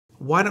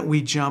why don't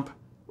we jump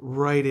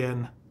right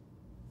in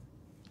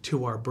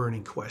to our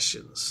burning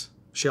questions,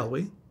 shall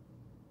we?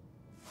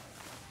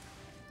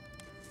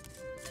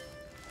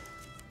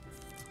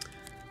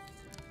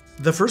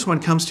 The first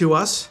one comes to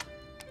us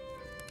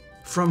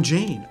from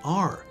Jane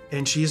R.,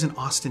 and she's in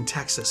Austin,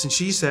 Texas. And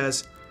she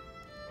says,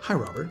 "Hi,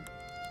 Robert.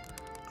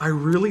 I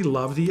really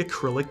love the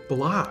acrylic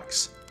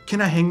blocks. Can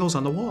I hang those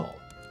on the wall?"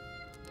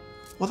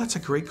 Well, that's a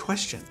great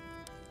question.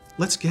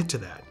 Let's get to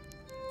that.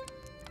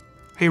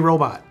 Hey,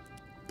 robot,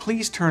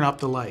 please turn up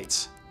the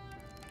lights.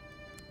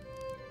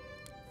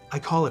 I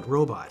call it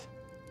robot,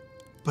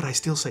 but I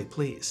still say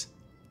please.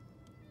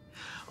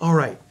 All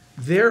right,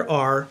 there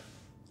are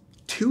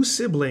two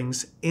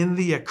siblings in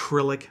the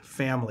acrylic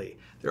family.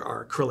 There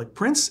are acrylic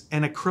prints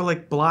and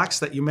acrylic blocks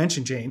that you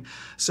mentioned, Jane.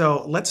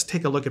 So let's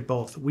take a look at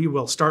both. We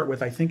will start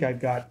with, I think I've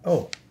got,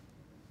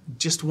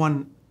 just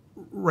one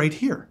right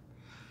here.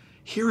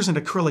 Here's an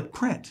acrylic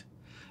print.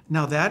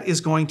 Now that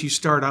is going to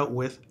start out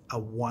with a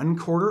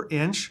 1/4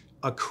 inch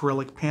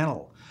acrylic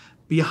panel.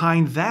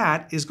 Behind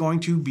that is going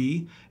to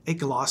be a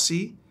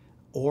glossy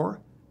or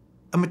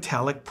a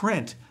metallic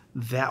print.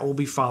 That will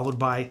be followed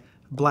by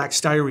black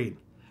styrene.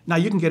 Now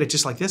you can get it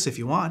just like this if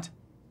you want,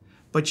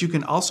 but you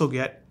can also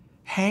get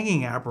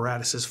hanging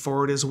apparatuses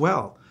for it as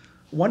well.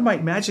 One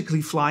might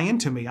magically fly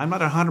into me. I'm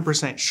not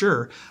 100%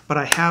 sure, but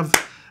I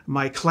have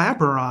my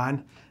clapper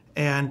on,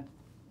 and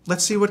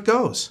let's see what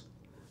goes.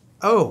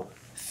 Oh,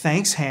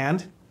 thanks,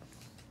 hand.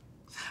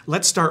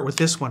 Let's start with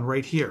this one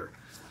right here.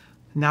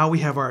 Now we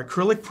have our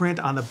acrylic print.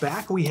 On the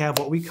back, we have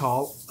what we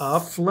call a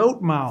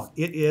float mount.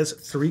 It is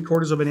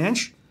 3/4 of an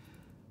inch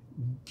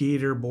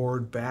gator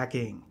board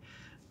backing.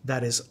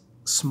 That is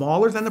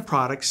smaller than the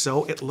product,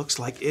 so it looks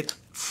like it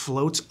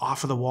floats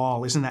off of the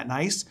wall. Isn't that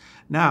nice?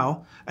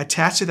 Now,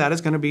 attached to that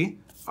is going to be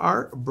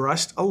our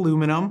brushed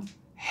aluminum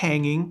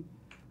hanging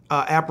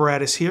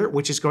apparatus here,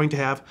 which is going to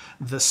have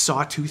the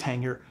sawtooth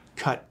hanger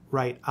cut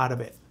right out of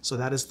it. So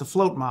that is the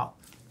float mount.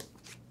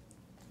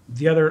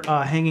 The other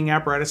hanging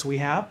apparatus we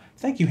have,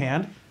 thank you,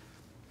 hand,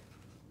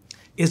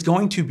 is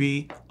going to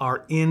be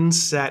our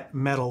inset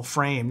metal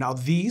frame. Now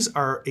these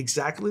are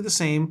exactly the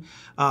same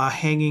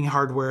hanging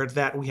hardware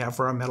that we have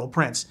for our metal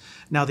prints.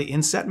 Now the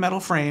inset metal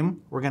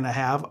frame, we're going to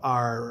have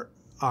our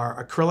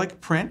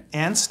acrylic print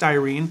and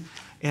styrene,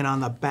 and on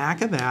the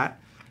back of that,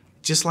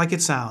 just like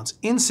it sounds,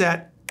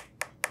 inset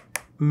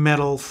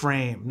metal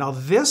frame. Now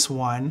this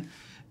one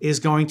is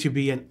going to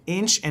be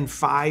 1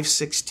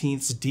 5/16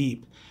 inches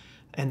deep.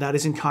 And that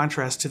is in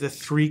contrast to the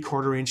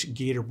 3/4 inch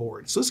gator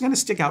board. So it's going to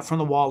stick out from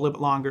the wall a little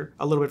bit longer,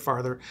 a little bit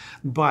farther,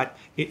 but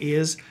it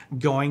is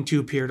going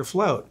to appear to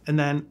float. And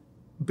then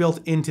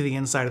built into the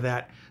inside of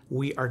that,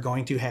 we are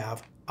going to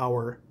have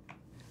our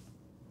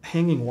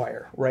hanging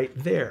wire right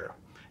there.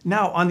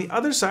 Now on the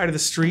other side of the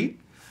street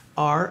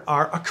are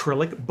our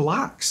acrylic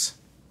blocks.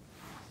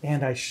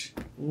 And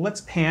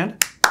let's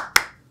hand.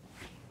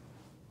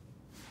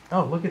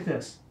 Oh, look at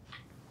this.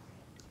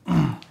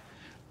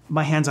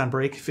 My hand's on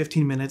break,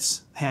 15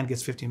 minutes. Hand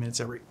gets 15 minutes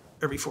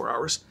every 4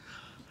 hours.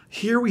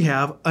 Here we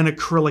have an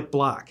acrylic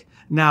block.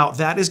 Now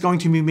that is going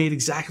to be made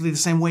exactly the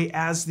same way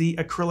as the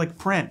acrylic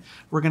print.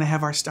 We're gonna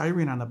have our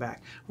styrene on the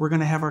back. We're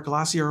gonna have our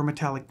glossy or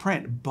metallic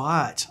print,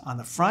 but on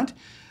the front,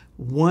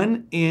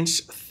 1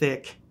 inch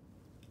thick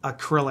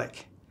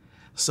acrylic.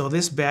 So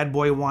this bad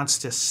boy wants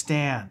to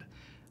stand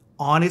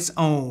on its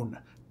own,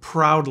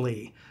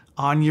 proudly,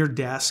 on your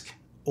desk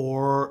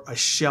or a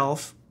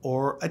shelf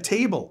or a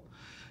table.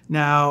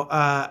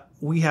 Now,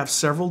 we have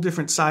several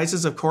different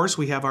sizes, of course.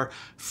 We have our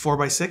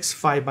 4x6,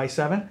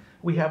 5x7.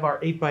 We have our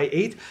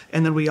 8x8,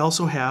 and then we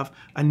also have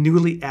a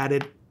newly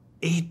added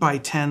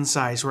 8x10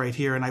 size right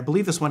here. And I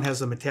believe this one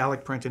has a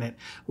metallic print in it,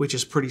 which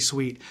is pretty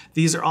sweet.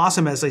 These are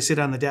awesome as they sit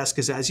on the desk,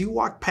 because as you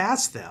walk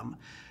past them,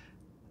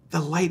 the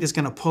light is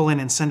going to pull in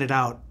and send it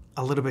out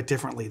a little bit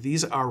differently.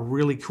 These are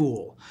really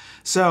cool.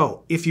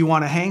 So if you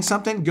want to hang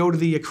something, go to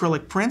the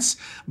acrylic prints.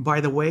 By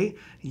the way,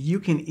 you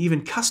can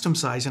even custom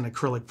size an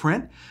acrylic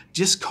print.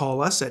 Just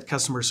call us at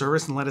customer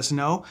service and let us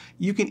know.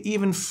 You can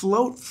even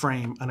float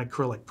frame an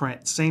acrylic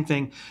print. Same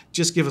thing,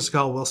 just give us a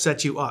call, we'll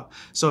set you up.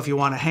 So if you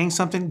want to hang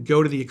something,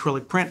 go to the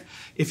acrylic print.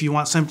 If you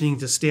want something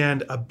to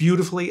stand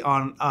beautifully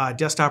on a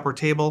desktop or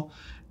table,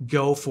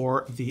 go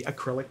for the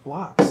acrylic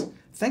blocks.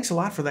 Thanks a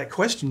lot for that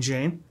question,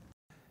 Jane.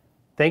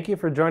 Thank you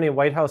for joining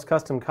White House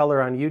Custom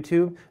Color on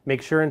YouTube.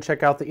 Make sure and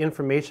check out the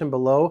information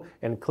below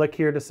and click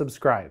here to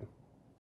subscribe.